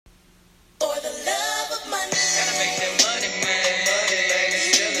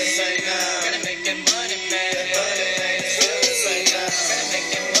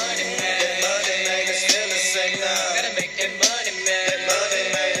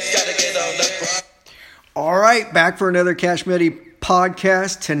All right, back for another Cash Medi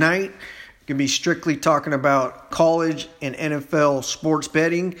podcast. Tonight, going to be strictly talking about college and NFL sports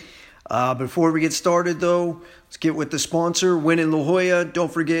betting. Before we get started, though, let's get with the sponsor, Wynn in La Jolla.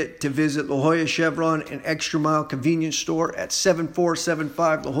 Don't forget to visit La Jolla Chevron and Extra Mile convenience store at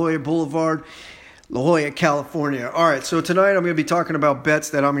 7475 La Jolla Boulevard, La Jolla, California. All right, so tonight I'm going to be talking about bets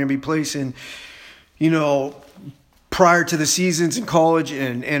that I'm going to be placing, prior to the seasons in college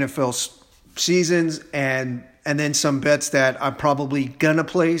and NFL seasons, and then some bets that I'm probably gonna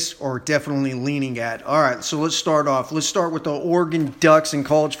place or definitely leaning at. All right, so let's start off. Let's start with the Oregon Ducks in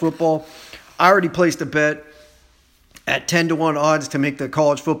college football. I already placed a bet at 10-1 odds to make the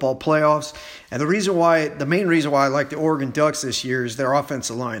college football playoffs, and the main reason why I like the Oregon Ducks this year is their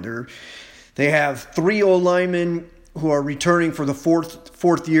offensive line. They have 3 O-linemen who are returning for the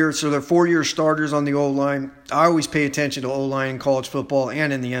fourth year, so they're 4-year starters on the O-line. I always pay attention to O-line in college football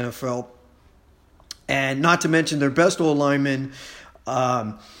and in the NFL. And not to mention their best O-lineman,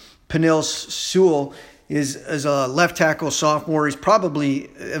 Penei Sewell, is a left tackle sophomore. He's probably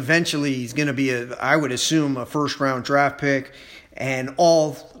he's going to be I would assume, a first-round draft pick. And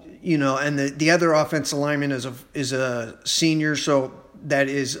and the other offensive lineman is a senior, so that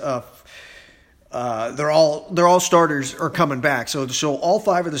is they're all starters are coming back. So all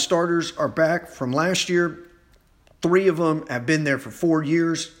 5 of the starters are back from last year. 3 of them have been there for 4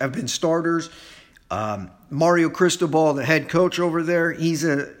 years, have been starters. Mario Cristobal, the head coach over there,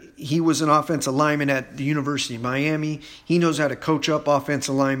 he was an offensive lineman at the University of Miami. He knows how to coach up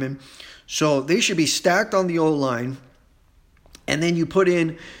offensive linemen. So they should be stacked on the O-line. And then you put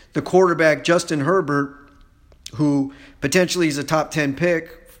in the quarterback, Justin Herbert, who potentially is a top 10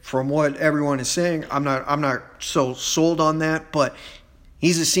 pick from what everyone is saying. I'm not so sold on that, but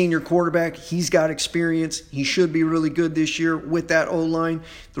he's a senior quarterback. He's got experience. He should be really good this year with that O-line.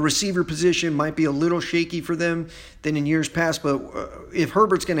 The receiver position might be a little shaky for them than in years past, but if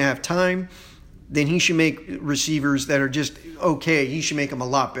Herbert's going to have time, then he should make receivers that are just okay. He should make them a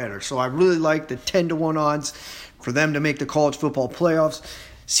lot better. So I really like the 10-1 odds for them to make the college football playoffs.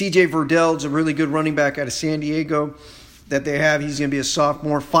 C.J. Verdell is a really good running back out of San Diego that they have. He's going to be a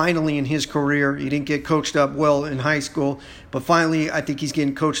sophomore finally in his career. He didn't get coached up well in high school, but finally I think he's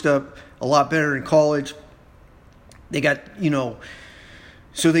getting coached up a lot better in college. They got,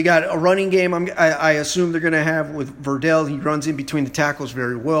 so they got a running game I assume they're going to have with Verdell. He runs in between the tackles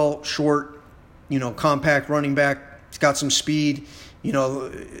very well, short, compact running back. He's got some speed.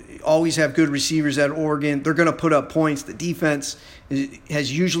 Always have good receivers at Oregon. They're going to put up points. The defense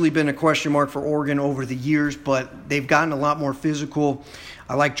has usually been a question mark for Oregon over the years, but they've gotten a lot more physical.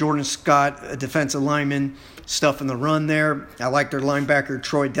 I like Jordan Scott, a defensive lineman, stuff in the run there. I like their linebacker,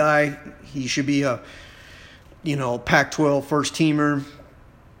 Troy Dye. He should be a, Pac-12 first-teamer.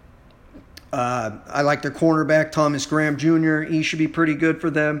 I like their cornerback, Thomas Graham Jr. He should be pretty good for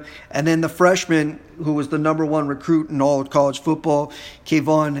them. And then the freshman, who was the number 1 recruit in all of college football,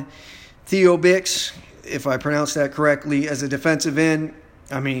 Kayvon Thibodeaux, if I pronounced that correctly, as a defensive end.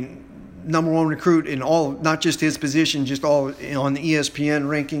 Number 1 recruit in all, not just his position, just all on the ESPN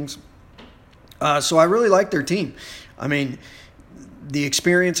rankings. So I really like their team. The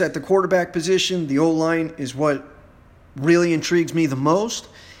experience at the quarterback position, the O-line is what really intrigues me the most.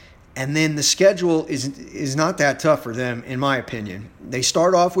 And then the schedule is not that tough for them, in my opinion. They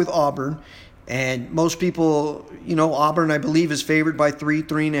start off with Auburn, and most people, Auburn, I believe, is favored by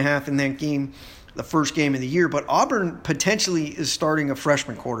 3.5 in that game, the first game of the year. But Auburn potentially is starting a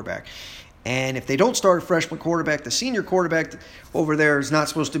freshman quarterback. And if they don't start a freshman quarterback, the senior quarterback over there is not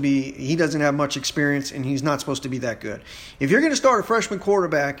supposed to be – he doesn't have much experience, and he's not supposed to be that good. If you're going to start a freshman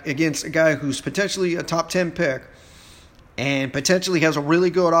quarterback against a guy who's potentially a top 10 pick – and potentially has a really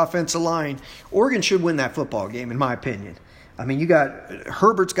good offensive line, Oregon should win that football game, in my opinion.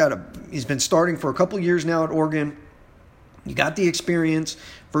 He's been starting for a couple years now at Oregon. You got the experience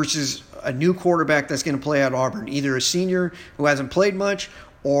versus a new quarterback that's going to play at Auburn, either a senior who hasn't played much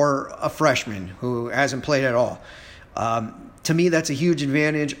or a freshman who hasn't played at all. To me, that's a huge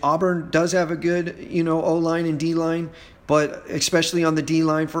advantage. Auburn does have a good, O-line and D-line, but especially on the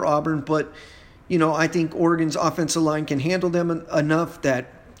D-line for Auburn, but I think Oregon's offensive line can handle them enough that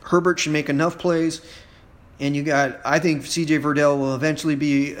Herbert should make enough plays. And I think C.J. Verdell will eventually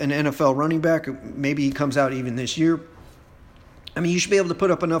be an NFL running back. Maybe he comes out even this year. You should be able to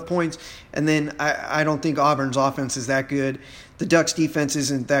put up enough points. And then I don't think Auburn's offense is that good. The Ducks' defense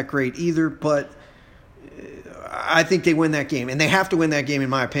isn't that great either, but I think they win that game. And they have to win that game, in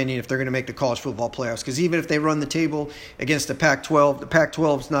my opinion, if they're going to make the college football playoffs. Because even if they run the table against the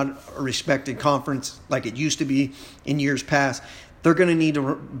Pac-12 is not a respected conference like it used to be in years past. they're going to need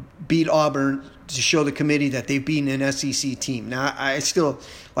to beat Auburn to show the committee that they've beaten an SEC team. Now, I still,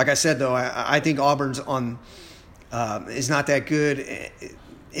 like I said, though, I think Auburn's is not that good.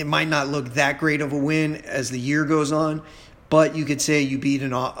 It might not look that great of a win as the year goes on, but you could say you beat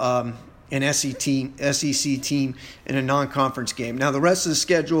an SEC team in a non-conference game. Now, the rest of the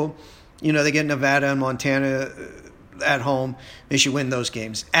schedule, they get Nevada and Montana at home. They should win those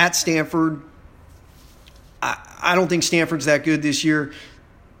games. At Stanford, I don't think Stanford's that good this year.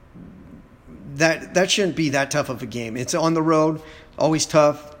 That shouldn't be that tough of a game. It's on the road, always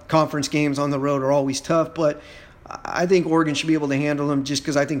tough. Conference games on the road are always tough, but I think Oregon should be able to handle them just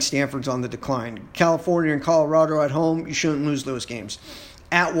because I think Stanford's on the decline. California and Colorado at home, you shouldn't lose those games.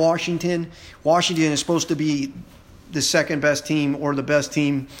 At Washington is supposed to be the second best team or the best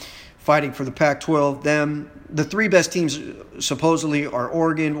team fighting for the Pac-12. The three best teams supposedly are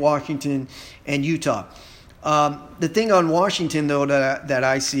Oregon, Washington, and Utah. The thing on Washington, though, that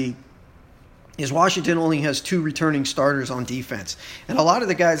I see is Washington only has 2 returning starters on defense. And a lot of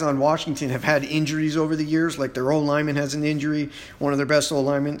the guys on Washington have had injuries over the years, like their O-lineman has an injury. One of their best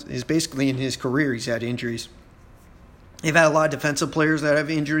O-linemen is basically in his career, he's had injuries. They've had a lot of defensive players that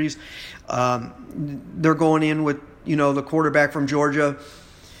have injuries. They're going in with, the quarterback from Georgia.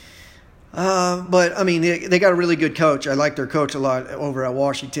 But, they got a really good coach. I like their coach a lot over at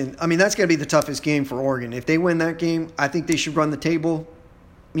Washington. That's going to be the toughest game for Oregon. If they win that game, I think they should run the table.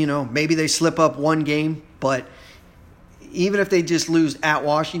 Maybe they slip up one game, but even if they just lose at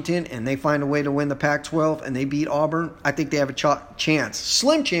Washington and they find a way to win the Pac-12 and they beat Auburn, I think they have a chance.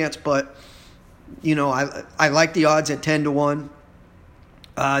 Slim chance, but, I like the odds at 10-1.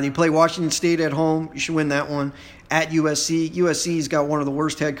 You play Washington State at home. You should win that one. At USC. USC's got one of the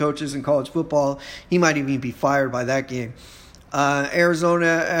worst head coaches in college football. He might even be fired by that game. Arizona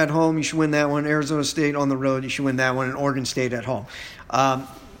at home, you should win that one. Arizona State on the road, you should win that one. And Oregon State at home.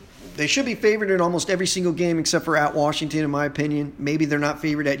 They should be favored in almost every single game except for at Washington, in my opinion. Maybe they're not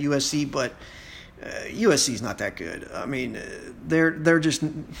favored at USC, but USC's not that good. They're just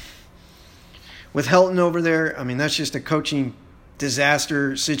with Helton over there. That's just a coaching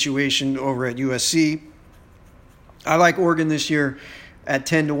disaster situation over at USC. I like Oregon this year at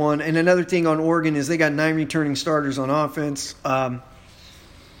 10-1. And another thing on Oregon is they got 9 returning starters on offense. They're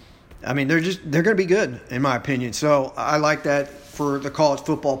going to be good, in my opinion. So I like that for the college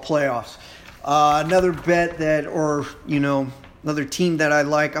football playoffs. Another bet another team that I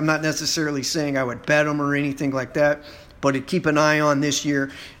like, I'm not necessarily saying I would bet them or anything like that, but to keep an eye on this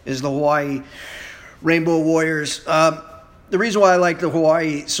year is the Hawaii Rainbow Warriors. The reason why I like the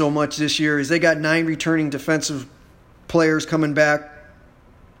Hawaii so much this year is they got 9 returning defensive players coming back.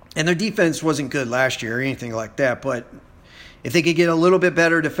 And their defense wasn't good last year or anything like that, but if they could get a little bit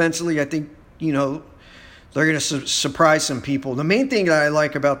better defensively, I think, they're going to surprise some people. The main thing that I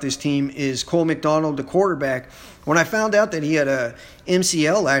like about this team is Cole McDonald, the quarterback. When I found out that he had a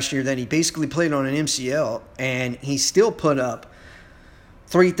MCL last year, that he basically played on an MCL, and he still put up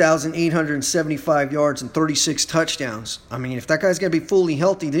 3,875 yards and 36 touchdowns. If that guy's going to be fully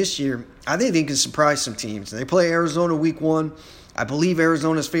healthy this year, I think they can surprise some teams. They play Arizona week 1. I believe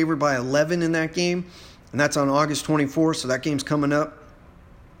Arizona's favored by 11 in that game, and that's on August 24th, so that game's coming up.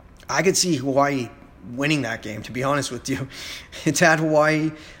 I could see Hawaii winning that game, to be honest with you. It's at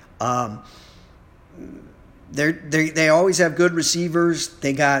Hawaii. They always have good receivers.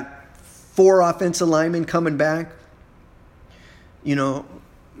 They got 4 offensive linemen coming back,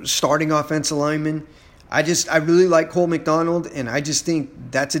 starting offensive linemen. I really like Cole McDonald, and I just think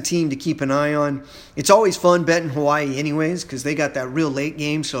that's a team to keep an eye on. It's always fun betting Hawaii anyways because they got that real late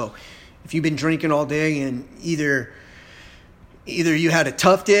game. So if you've been drinking all day and either you had a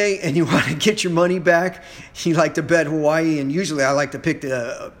tough day and you want to get your money back, you like to bet Hawaii, and usually I like to pick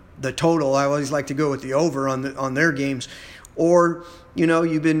the total. I always like to go with the over on their games. Or,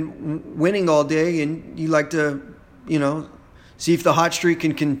 you've been winning all day and you like to, see if the hot streak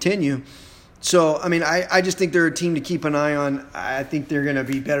can continue. So, I just think they're a team to keep an eye on. I think they're going to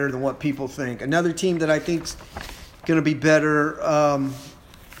be better than what people think. Another team that I think's going to be better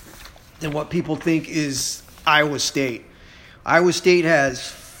than what people think is Iowa State. Iowa State has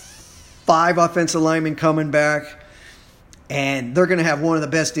 5 offensive linemen coming back, and they're going to have one of the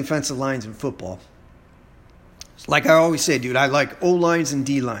best defensive lines in football. Like I always say, dude, I like O-lines and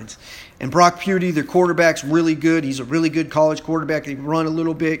D-lines. And Brock Purdy, their quarterback's really good. He's a really good college quarterback. He can run a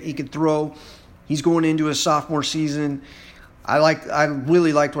little bit. He can throw. He's going into his sophomore season. I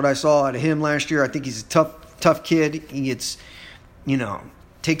really liked what I saw out of him last year. I think he's a tough kid. He gets,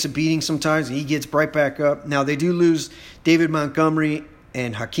 takes a beating sometimes, and he gets right back up. Now, they do lose David Montgomery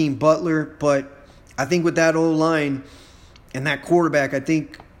and Hakeem Butler, but I think with that O-line, And that quarterback, I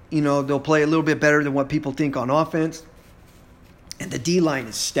think, they'll play a little bit better than what people think on offense. And the D-line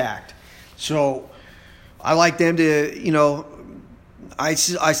is stacked. So I like them to, I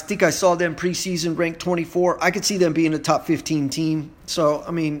think I saw them preseason ranked 24. I could see them being a top 15 team. So,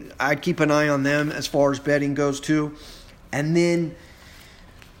 I'd keep an eye on them as far as betting goes too. And then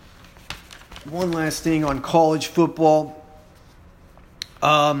one last thing on college football.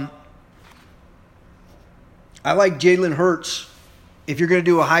 I like Jalen Hurts. If you're going to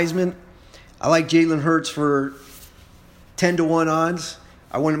do a Heisman, I like Jalen Hurts for 10-1 odds.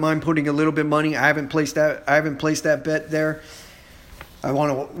 I wouldn't mind putting a little bit of money. I haven't placed that bet there. I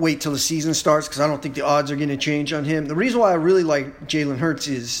want to wait till the season starts because I don't think the odds are going to change on him. The reason why I really like Jalen Hurts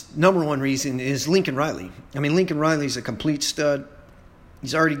is, number one reason, is Lincoln Riley. Lincoln Riley's a complete stud.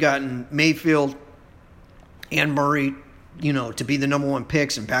 He's already gotten Mayfield and Murray, to be the number one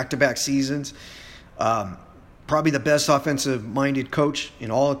picks in back-to-back seasons. Probably the best offensive-minded coach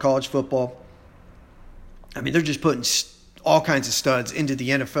in all of college football. They're just putting all kinds of studs into the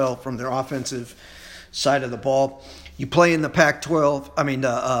NFL from their offensive side of the ball. You play in the Pac-12,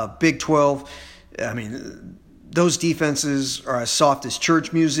 the Big 12. Those defenses are as soft as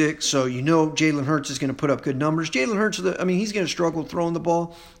church music, so Jalen Hurts is going to put up good numbers. Jalen Hurts, he's going to struggle throwing the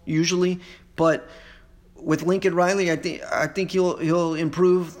ball usually, but with Lincoln Riley, I think he'll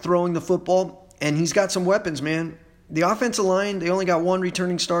improve throwing the football, and he's got some weapons, man. The offensive line, they only got one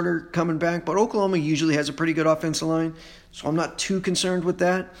returning starter coming back, but Oklahoma usually has a pretty good offensive line, so I'm not too concerned with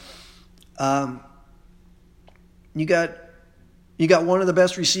that. You got one of the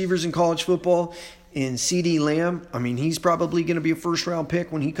best receivers in college football in CeeDee Lamb. He's probably going to be a first-round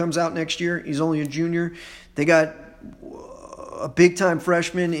pick when he comes out next year. He's only a junior. They got a big-time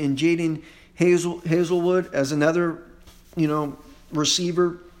freshman in Jaden Hazelwood as another,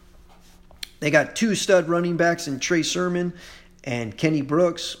 receiver. They got two stud running backs in Trey Sermon and Kenny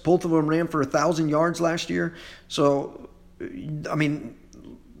Brooks. Both of them ran for 1,000 yards last year. So, they're going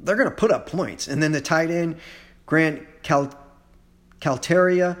to put up points. And then the tight end, Grant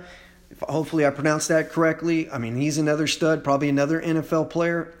Calcaterra, hopefully I pronounced that correctly. He's another stud, probably another NFL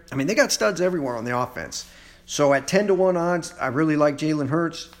player. They got studs everywhere on the offense. So at 10-1 odds, I really like Jalen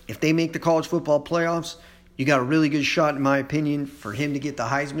Hurts. If they make the college football playoffs, you got a really good shot, in my opinion, for him to get the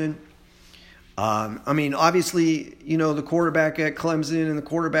Heisman. Obviously, the quarterback at Clemson and the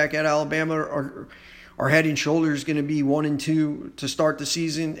quarterback at Alabama are head and shoulders going to be 1 and 2 to start the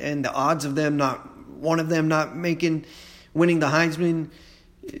season, and the odds of them one of them not winning the Heisman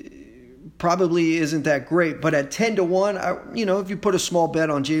probably isn't that great. But at 10-1, if you put a small bet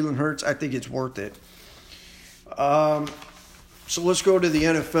on Jalen Hurts, I think it's worth it. So let's go to the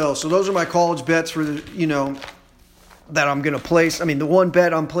NFL. So those are my college bets for the, that I'm going to place. The one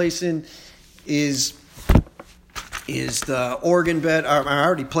bet I'm placing is the Oregon bet. I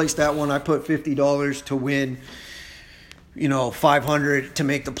already placed that one. I put $50 to win, $500 to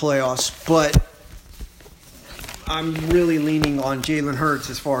make the playoffs. But I'm really leaning on Jalen Hurts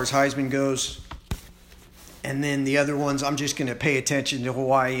as far as Heisman goes. And then the other ones, I'm just going to pay attention to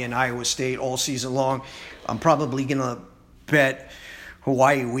Hawaii and Iowa State all season long. I'm probably going to bet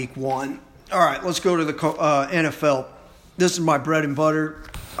Hawaii week 1. All right, let's go to the NFL. This is my bread and butter.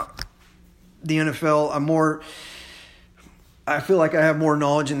 The NFL, I feel like I have more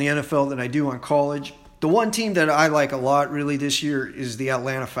knowledge in the NFL than I do on college. The one team that I like a lot really this year is the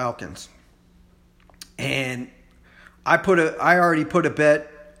Atlanta Falcons. And I already put a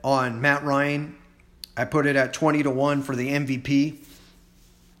bet on Matt Ryan. I put it at 20-1 for the MVP.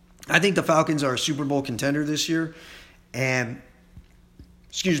 I think the Falcons are a Super Bowl contender this year. And,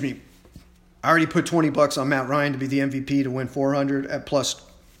 I already put $20 on Matt Ryan to be the MVP to win 400 at plus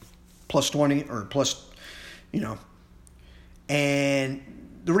 20 or plus, And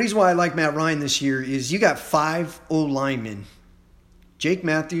the reason why I like Matt Ryan this year is you got 5 O-linemen. Jake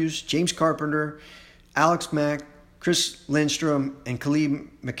Matthews, James Carpenter, Alex Mack, Chris Lindstrom, and Khalid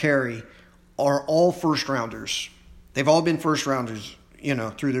McCary are all first-rounders. They've all been first-rounders,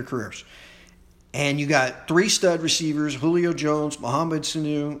 through their careers. And you got 3 stud receivers, Julio Jones, Mohamed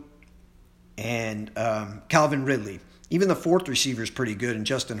Sanu, and Calvin Ridley. Even the 4th receiver is pretty good in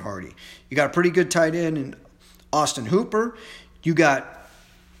Justin Hardy. You got a pretty good tight end in Austin Hooper. You got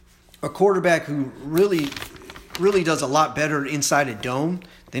a quarterback who really does a lot better inside a dome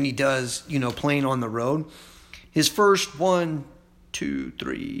than he does, playing on the road. His first 1, 2,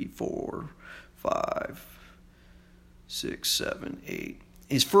 3, 4, 5, 6, 7, 8.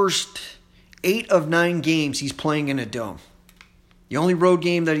 His first 8 of 9 games he's playing in a dome. The only road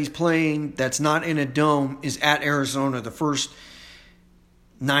game that he's playing that's not in a dome is at Arizona, the first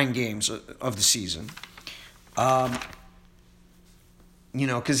 9 games of the season.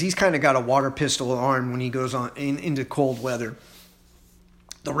 because he's kind of got a water pistol arm when he goes on into cold weather.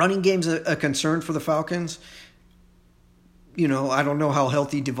 The running game's a concern for the Falcons. I don't know how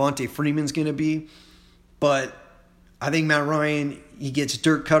healthy Devontae Freeman's going to be, but I think Matt Ryan, he gets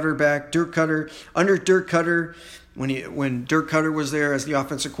Dirk Cutter back. Under Dirk Cutter, when Dirk Cutter was there as the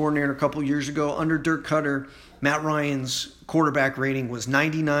offensive coordinator a couple years ago, under Dirk Cutter, Matt Ryan's quarterback rating was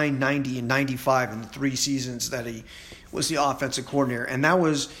 99, 90, and 95 in the 3 seasons that he was the offensive coordinator. And that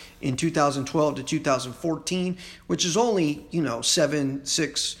was in 2012 to 2014, which is only,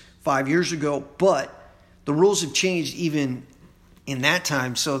 5 years ago. But the rules have changed even in that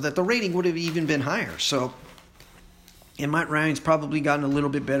time so that the rating would have even been higher. So, and Matt Ryan's probably gotten a little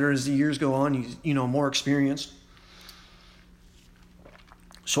bit better as the years go on. He's, more experienced.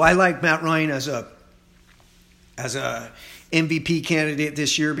 So I like Matt Ryan as a MVP candidate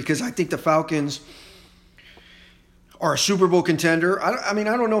this year because I think the Falcons are a Super Bowl contender. I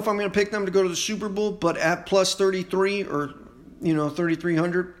don't know if I'm going to pick them to go to the Super Bowl, but at plus 33 or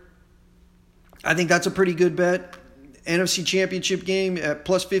 3,300, I think that's a pretty good bet. NFC Championship game at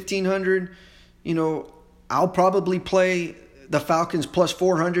plus 1,500. I'll probably play the Falcons plus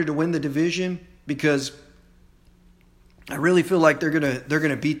 400 to win the division because I really feel like they're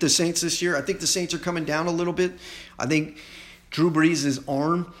gonna beat the Saints this year. I think the Saints are coming down a little bit. I think Drew Brees'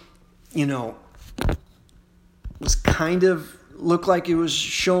 arm, was kind of looked like it was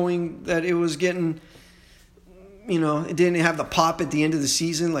showing that it was getting, it didn't have the pop at the end of the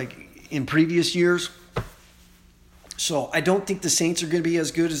season like in previous years. So I don't think the Saints are going to be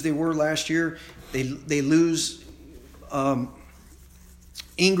as good as they were last year. They lose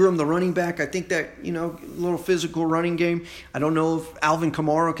Ingram, the running back. I think that, little physical running game. I don't know if Alvin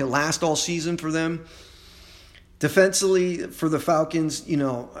Kamara can last all season for them. Defensively for the Falcons,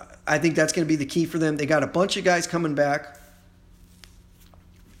 I think that's going to be the key for them. They got a bunch of guys coming back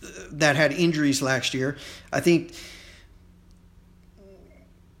that had injuries last year. I think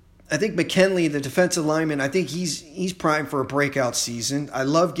McKinley, the defensive lineman, I think he's primed for a breakout season. I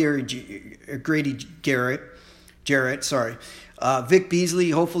love Grady Jarrett. Vic Beasley,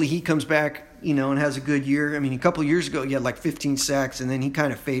 hopefully he comes back, and has a good year. A couple of years ago he had like 15 sacks, and then he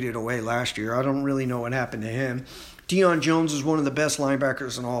kind of faded away last year. I don't really know what happened to him. Deion Jones is one of the best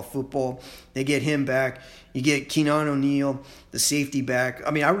linebackers in all football. They get him back. You get Keenan O'Neal, the safety back.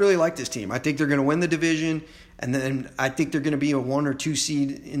 I really like this team. I think they're going to win the division. And then I think they're going to be a 1 or 2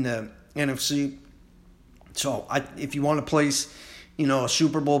 seed in the NFC. So if you want to place, a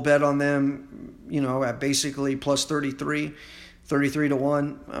Super Bowl bet on them, at basically plus 33 to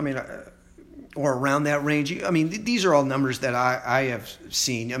 1, or around that range. These are all numbers that I have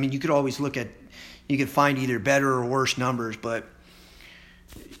seen. You could always you could find either better or worse numbers, but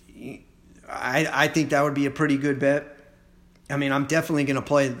I think that would be a pretty good bet. I'm definitely going to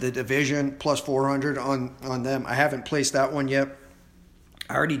play the division plus 400 on them. I haven't placed that one yet.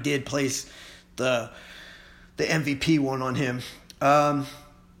 I already did place the MVP one on him.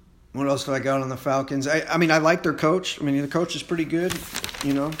 What else do I got on the Falcons? I like their coach. The coach is pretty good,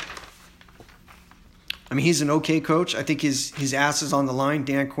 he's an okay coach. I think his ass is on the line,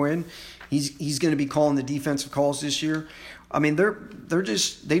 Dan Quinn. He's going to be calling the defensive calls this year.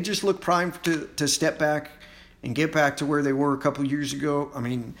 They just look primed to step back and get back to where they were a couple years ago.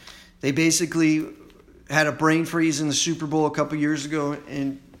 They basically had a brain freeze in the Super Bowl a couple years ago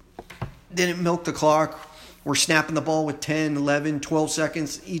and didn't milk the clock. We're snapping the ball with 10, 11, 12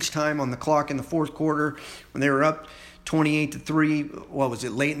 seconds each time on the clock in the fourth quarter when they were up 28-3. What was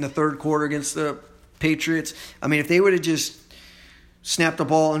it, late in the third quarter against the Patriots? If they would have just snapped the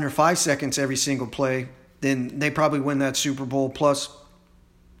ball under 5 seconds every single play, then they probably win that Super Bowl. Plus,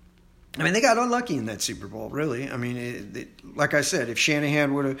 they got unlucky in that Super Bowl, really. Like I said, if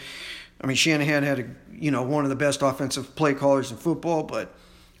Shanahan would have, Shanahan had one of the best offensive play callers in football, but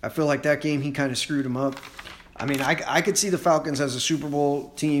I feel like that game he kind of screwed him up. I could see the Falcons as a Super Bowl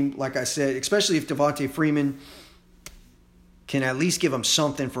team, like I said, especially if Devontae Freeman can at least give them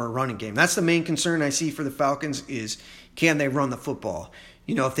something for a running game. That's the main concern I see for the Falcons is can they run the football?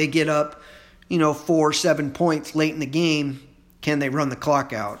 If they get up, 4-7 points late in the game, can they run the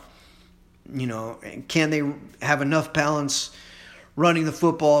clock out? Can they have enough balance running the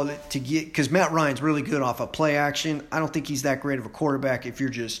football to get – because Matt Ryan's really good off of play action. I don't think he's that great of a quarterback if you're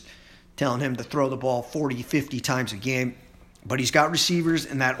just telling him to throw the ball 40, 50 times a game. But he's got receivers,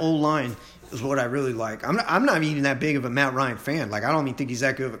 and that O-line is what I really like. I'm not even that big of a Matt Ryan fan. I don't even think he's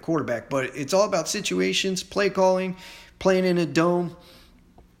that good of a quarterback. But it's all about situations, play calling, playing in a dome.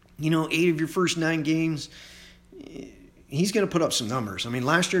 8 of your first 9 games, he's going to put up some numbers. I mean,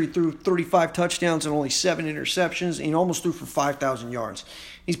 last year he threw 35 touchdowns and only 7 interceptions, and he almost threw for 5,000 yards.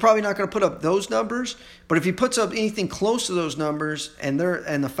 He's probably not going to put up those numbers, but if he puts up anything close to those numbers, and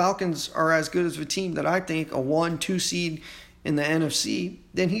the Falcons are as good as a team that I think, a 1-2 seed in the NFC,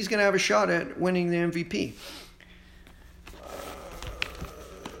 then he's going to have a shot at winning the MVP.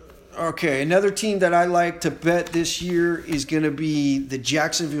 Okay, another team that I like to bet this year is going to be the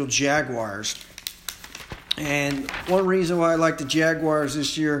Jacksonville Jaguars. And one reason why I like the Jaguars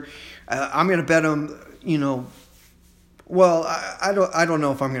this year, I'm going to bet them, well, I don't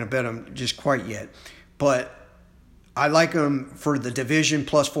know if I'm going to bet them just quite yet, but I like them for the division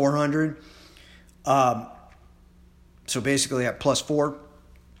plus 400. So basically at plus 4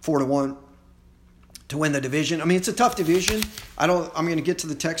 to 1 to win the division. I mean, it's a tough division. I'm going to get to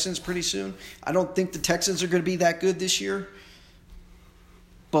the Texans pretty soon. I don't think the Texans are going to be that good this year.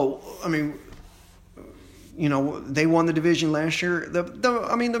 But I mean, they won the division last year.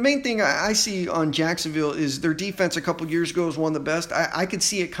 The main thing I see on Jacksonville is their defense a couple years ago was one of the best. I could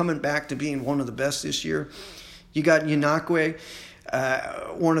see it coming back to being one of the best this year. You got Yanakwe,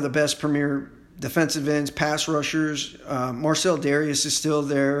 one of the best premier defensive ends, pass rushers. Marcel Darius is still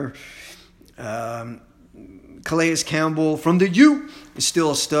there. Calais Campbell from the U is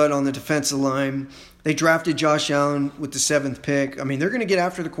still a stud on the defensive line. They drafted Josh Allen with the 7th pick. I mean, they're going to get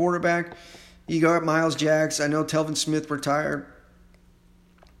after the quarterback. You got Miles Jacks. I know Telvin Smith retired.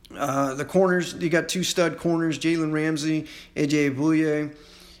 The corners, you got 2 stud corners, Jalen Ramsey, AJ Bouye.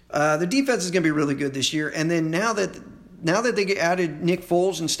 The defense is going to be really good this year. And then now that they added Nick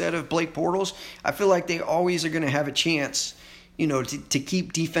Foles instead of Blake Bortles, I feel like they always are going to have a chance, to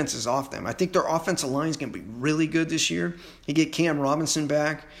keep defenses off them. I think their offensive line is going to be really good this year. You get Cam Robinson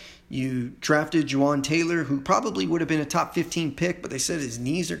back. You drafted Juwan Taylor, who probably would have been a top 15 pick, but they said his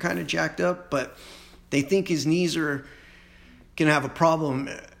knees are kind of jacked up. But they think his knees are going to have a problem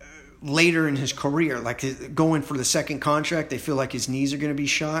later in his career, like going for the second contract. They feel like his knees are going to be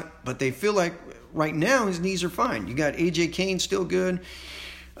shot, but they feel like right now his knees are fine. You got A.J. Kane still good.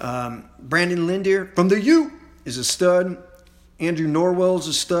 Brandon Linder from the U is a stud. Andrew Norwell is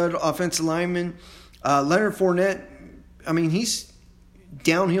a stud offensive lineman. Leonard Fournette, I mean, he's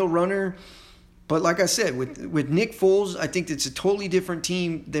downhill runner. But like I said, with Nick Foles, I think it's a totally different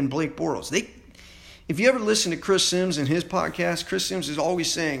team than Blake Bortles. If you ever listen to Chris Sims and his podcast, Chris Sims is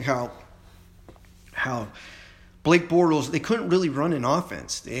always saying how Blake Bortles, they couldn't really run an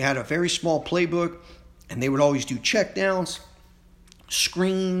offense. They had a very small playbook, and they would always do checkdowns,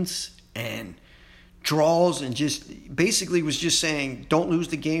 screens, and draws, and just basically was just saying, don't lose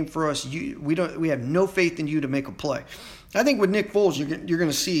the game for us. We have no faith in you to make a play. I think with Nick Foles, you're going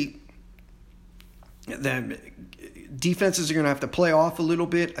to see that defenses are going to have to play off a little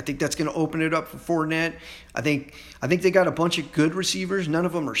bit. I think that's going to open it up for Fournette. I think they got a bunch of good receivers. None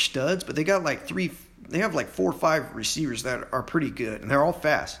of them are studs, but they got they have 4 or 5 receivers that are pretty good, and they're all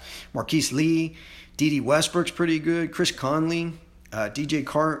fast. Marquise Lee, D.D. Westbrook's pretty good. Chris Conley, DJ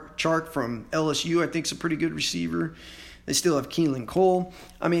Chark from LSU, I think, is a pretty good receiver. They still have Keelan Cole.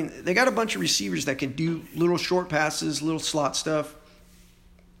 I mean, they got a bunch of receivers that can do little short passes, little slot stuff.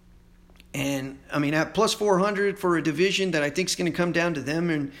 And, I mean, at plus 400 for a division that I think is going to come down to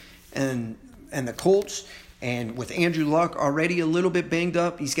them and the Colts, and with Andrew Luck already a little bit banged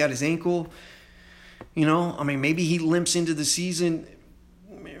up, he's got his ankle. I mean, maybe he limps into the season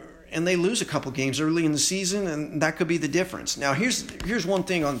and they lose a couple games early in the season, and that could be the difference. Now, here's one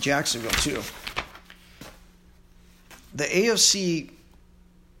thing on Jacksonville, too. The AFC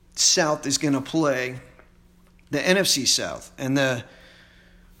South is going to play the NFC South, and the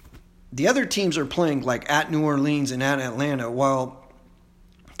other teams are playing at New Orleans and at Atlanta, while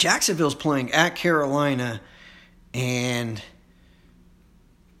Jacksonville's playing at Carolina and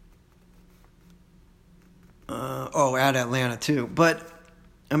at Atlanta too. But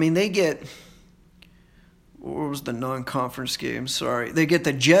I mean, they get, what was the non-conference game? Sorry, they get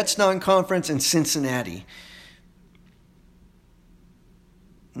the Jets non-conference and Cincinnati.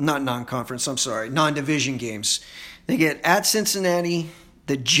 Not non-conference, I'm sorry, non-division games. They get at Cincinnati,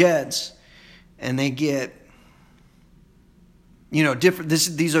 the Jets, and they get, different.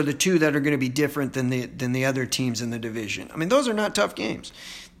 These are the 2 that are going to be different than the other teams in the division. I mean, those are not tough games.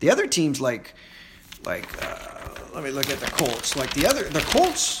 The other teams let me look at the Colts. The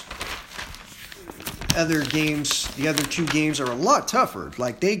Colts other games, the other 2 games are a lot tougher.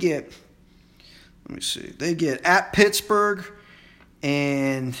 They get at Pittsburgh,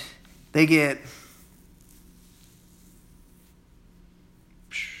 and they get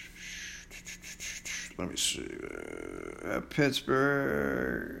at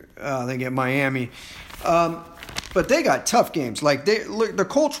Pittsburgh. They get Miami. But they got tough games. Like the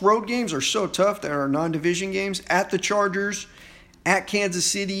Colts road games are so tough that are non-division games. At the Chargers, at Kansas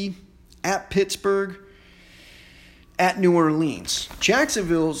City, at Pittsburgh, at New Orleans.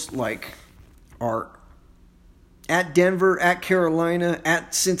 Jacksonville's are at Denver, at Carolina,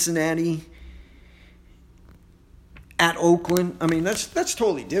 at Cincinnati, at Oakland. I mean, that's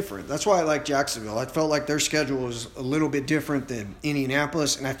totally different. That's why I like Jacksonville. I felt like their schedule was a little bit different than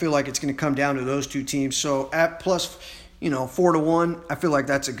Indianapolis, and I feel like it's going to come down to those two teams. So at plus, 4-1, I feel like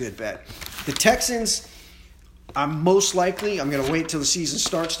that's a good bet. The Texans, I'm going to wait till the season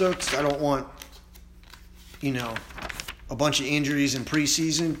starts, though, because I don't want, a bunch of injuries in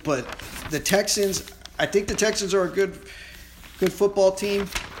preseason. But the Texans, I think the Texans are a good football team.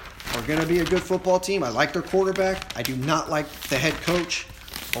 Are going to be a good football team. I like their quarterback. I do not like the head coach,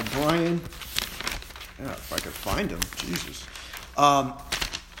 O'Brien. Yeah, if I could find him. Jesus.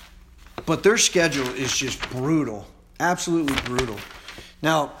 But their schedule is just brutal. Absolutely brutal.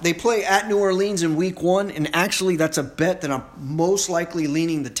 Now, they play at New Orleans in Week 1, and actually that's a bet that I'm most likely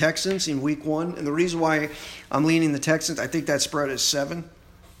leaning the Texans in Week 1. And the reason why I'm leaning the Texans, I think that spread is 7.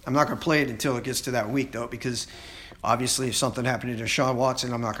 I'm not going to play it until it gets to that week, though, because obviously if something happened to Deshaun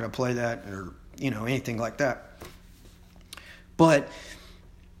Watson, I'm not going to play that or, anything like that. But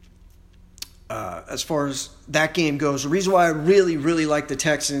as far as that game goes, the reason why I really, really like the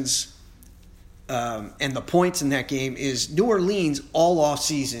Texans and the points in that game is New Orleans all off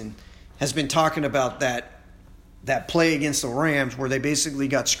season has been talking about that play against the Rams where they basically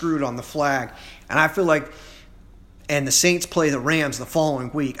got screwed on the flag. And I feel like, and the Saints play the Rams the following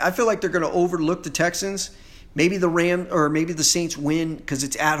week. I feel like they're going to overlook the Texans. Maybe the Saints win because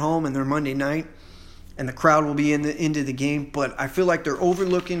it's at home and they're Monday night, and the crowd will be into the game. But I feel like they're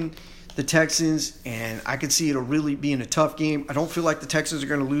overlooking the Texans, and I could see it really being a tough game. I don't feel like the Texans are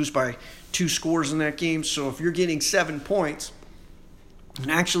going to lose by 2 scores in that game. So if you're getting 7 points, and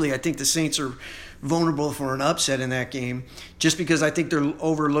actually I think the Saints are vulnerable for an upset in that game, just because I think they're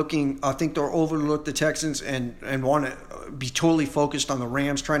overlooking. I think they'll overlook the Texans and want to be totally focused on the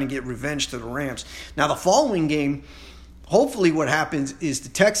Rams, trying to get revenge to the Rams. Now the following game, hopefully what happens is the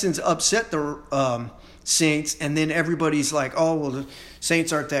Texans upset the Saints, and then everybody's like, oh, well, the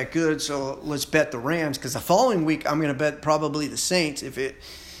Saints aren't that good, so let's bet the Rams. Because the following week I'm going to bet probably the Saints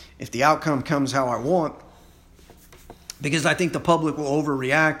if the outcome comes how I want. Because I think the public will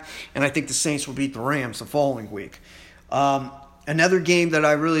overreact, and I think the Saints will beat the Rams the following week. Another game that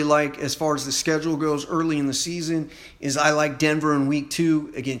I really like as far as the schedule goes early in the season is I like Denver in Week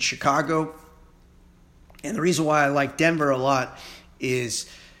 2 against Chicago. And the reason why I like Denver a lot is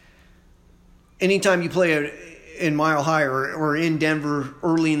anytime you play in Mile High or in Denver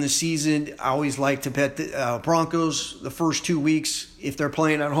early in the season, I always like to bet the Broncos the first 2 weeks. If they're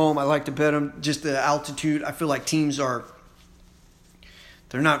playing at home, I like to bet them. Just the altitude, I feel like teams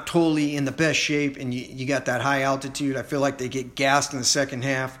they're not totally in the best shape, and you got that high altitude. I feel like they get gassed in the second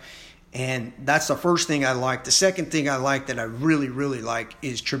half, and that's the first thing I like. The second thing I like that I really, really like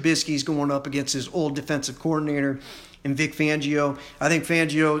is Trubisky's going up against his old defensive coordinator and Vic Fangio. I think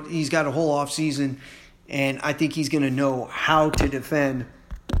Fangio, he's got a whole offseason, and I think he's going to know how to defend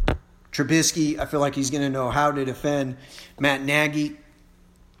Trubisky. I feel like he's going to know how to defend Matt Nagy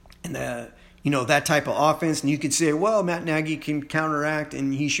and that type of offense. And you could say, well, Matt Nagy can counteract,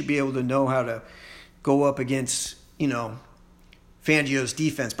 and he should be able to know how to go up against, Fangio's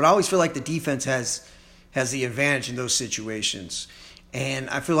defense. But I always feel like the defense has the advantage in those situations. And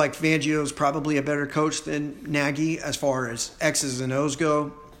I feel like Fangio is probably a better coach than Nagy as far as X's and O's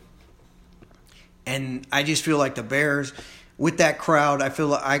go. And I just feel like the Bears, with that crowd, I feel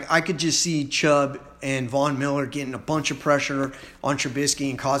like I could just see Chubb and Von Miller getting a bunch of pressure on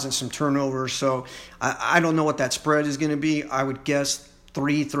Trubisky and causing some turnovers. So I don't know what that spread is going to be. I would guess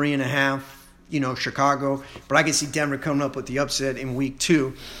 3.5, Chicago. But I can see Denver coming up with the upset in Week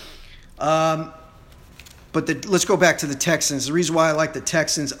 2. But let's go back to the Texans. The reason why I like the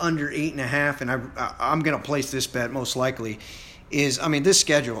Texans under 8.5, and I'm going to place this bet most likely, is, this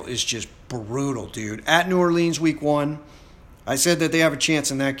schedule is just brutal, dude. At New Orleans Week 1, I said that they have a chance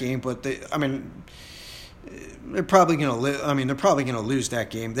in that game, but they're probably going to lose that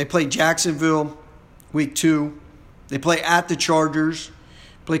game. They play Jacksonville Week 2. They play at the Chargers,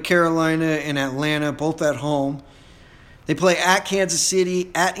 play Carolina and Atlanta, both at home. They play at Kansas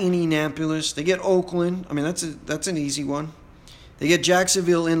City, at Indianapolis. They get Oakland. That's an easy one. They get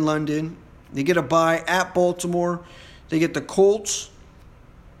Jacksonville in London. They get a bye at Baltimore. They get the Colts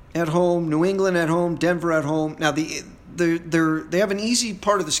at home, New England at home, Denver at home. Now they have an easy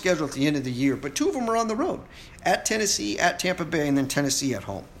part of the schedule at the end of the year, but 2 of them are on the road. At Tennessee, at Tampa Bay, and then Tennessee at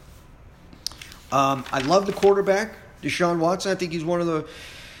home. I love the quarterback, Deshaun Watson. I think he's one of the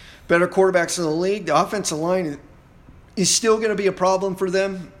better quarterbacks in the league. The offensive line is still going to be a problem for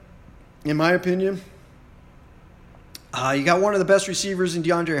them, in my opinion. You got one of the best receivers in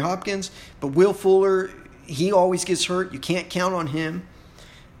DeAndre Hopkins, but Will Fuller, he always gets hurt. You can't count on him.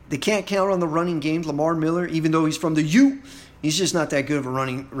 They can't count on the running game. Lamar Miller, even though he's from the U, he's just not that good of a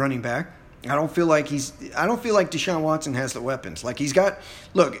running back. I don't feel like Deshaun Watson has the weapons. Like he's got.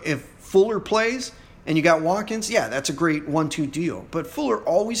 Look, if Fuller plays and you got Watkins, yeah, that's a great 1-2 deal. But Fuller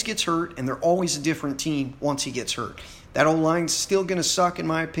always gets hurt, and they're always a different team once he gets hurt. That O-line's still going to suck, in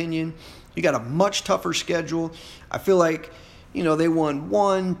my opinion. You got a much tougher schedule. I feel like, they won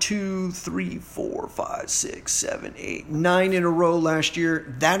 1, 2, 3, 4, 5, 6, 7, 8, 9 in a row last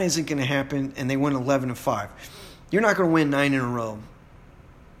year. That isn't going to happen, and they went 11-5. You're not going to win 9 in a row.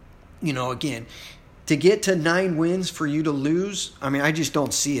 Again, to get to 9 wins for you to lose, I just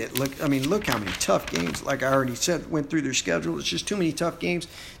don't see it. Look how many tough games, like I already said, went through their schedule. It's just too many tough games.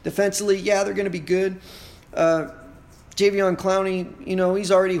 Defensively, yeah, they're going to be good. Jadeveon Clowney,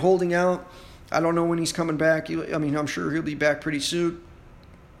 he's already holding out. I don't know when he's coming back. I'm sure he'll be back pretty soon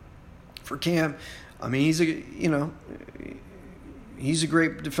for camp. He's a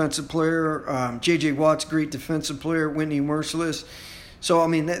great defensive player. J.J. Watt's a great defensive player. Whitney Merciless. So,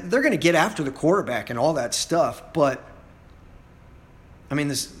 they're going to get after the quarterback and all that stuff. But,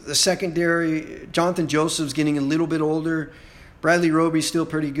 the secondary, Jonathan Joseph's getting a little bit older. Bradley Roby's still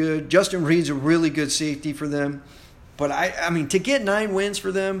pretty good. Justin Reed's a really good safety for them. But, to get 9 wins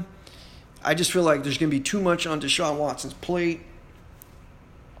for them, I just feel like there's going to be too much on Deshaun Watson's plate.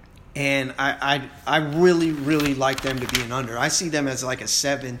 And I really, really like them to be an under. I see them as like a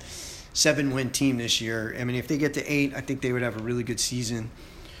 7-win team this year. If they get to 8, I think they would have a really good season.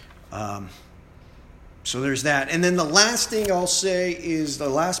 So there's that. And then the last thing I'll say is the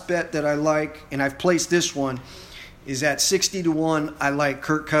last bet that I like, and I've placed this one, is at 60-1. I like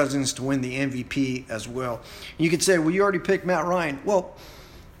Kirk Cousins to win the MVP as well. You could say, well, you already picked Matt Ryan. Well,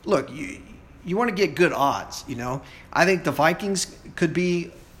 look, you want to get good odds, I think the Vikings could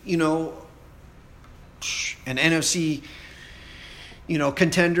be, an NFC,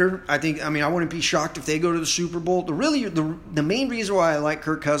 contender. I wouldn't be shocked if they go to the Super Bowl. The main reason why I like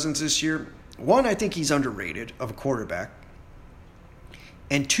Kirk Cousins this year, one, I think he's underrated of a quarterback.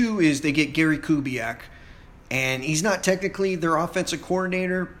 And 2 is they get Gary Kubiak. And he's not technically their offensive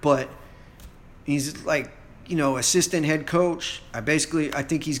coordinator, but he's like, assistant head coach. I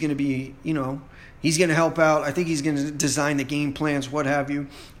think he's going to be, he's going to help out. I think he's going to design the game plans, what have you.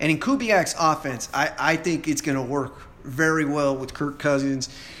 And in Kubiak's offense, I think it's going to work very well with Kirk Cousins,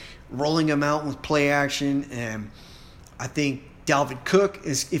 rolling him out with play action. And I think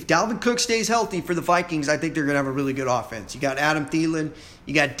if Dalvin Cook stays healthy for the Vikings, I think they're going to have a really good offense. You got Adam Thielen,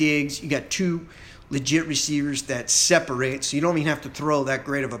 you got Diggs, you got 2 legit receivers that separate, so you don't even have to throw that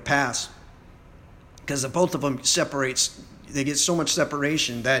great of a pass because both of them separates. They get so much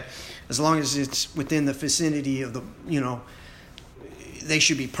separation that as long as it's within the vicinity of the, they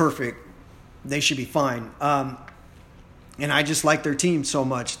should be perfect. They should be fine. And I just like their team so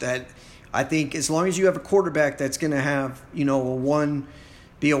much that I think as long as you have a quarterback that's going to have, be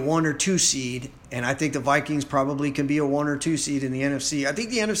a 1 or 2 seed, and I think the Vikings probably can be a 1 or 2 seed in the NFC. I think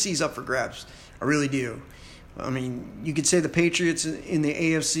the NFC is up for grabs. I really do. You could say the Patriots in the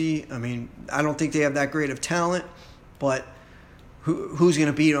AFC. I don't think they have that great of talent, but who's going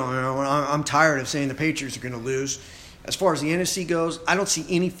to beat them? I'm tired of saying the Patriots are going to lose. As far as the NFC goes, I don't see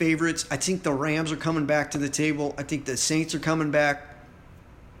any favorites. I think the Rams are coming back to the table. I think the Saints are coming back.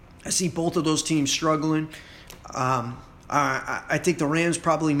 I see both of those teams struggling. I think the Rams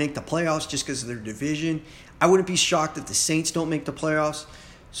probably make the playoffs just because of their division. I wouldn't be shocked if the Saints don't make the playoffs.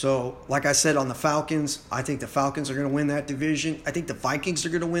 So, like I said on the Falcons, I think the Falcons are going to win that division. I think the Vikings are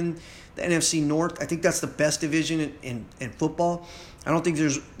going to win the NFC North. I think that's the best division in football. I don't think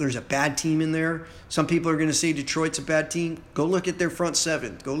there's a bad team in there. Some people are going to say Detroit's a bad team. Go look at their front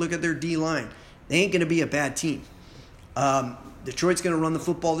 7. Go look at their D-line. They ain't going to be a bad team. Detroit's going to run the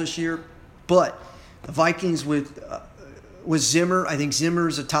football this year. But the Vikings with Zimmer, I think Zimmer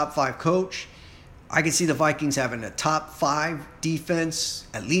is a top 5 coach. I can see the Vikings having a top 5 defense,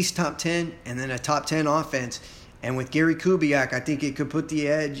 at least top 10, and then a top 10 offense. And with Gary Kubiak, I think it could put the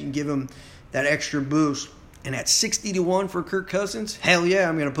edge and give him that extra boost. And at 60-1 for Kirk Cousins, hell yeah,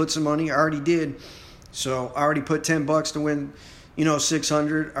 I'm going to put some money. I already did. So I already put $10 to win,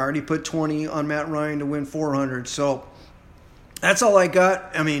 $600. I already put $20 on Matt Ryan to win $400. So that's all I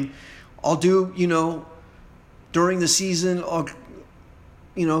got. I'll do, during the season,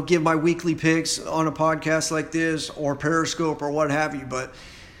 I'll give my weekly picks on a podcast like this or Periscope or what have you. But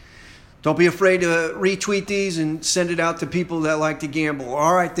Don't be afraid to retweet these and send it out to people that like to gamble.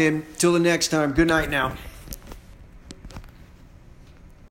 All right, then. Till the next time. Good night now.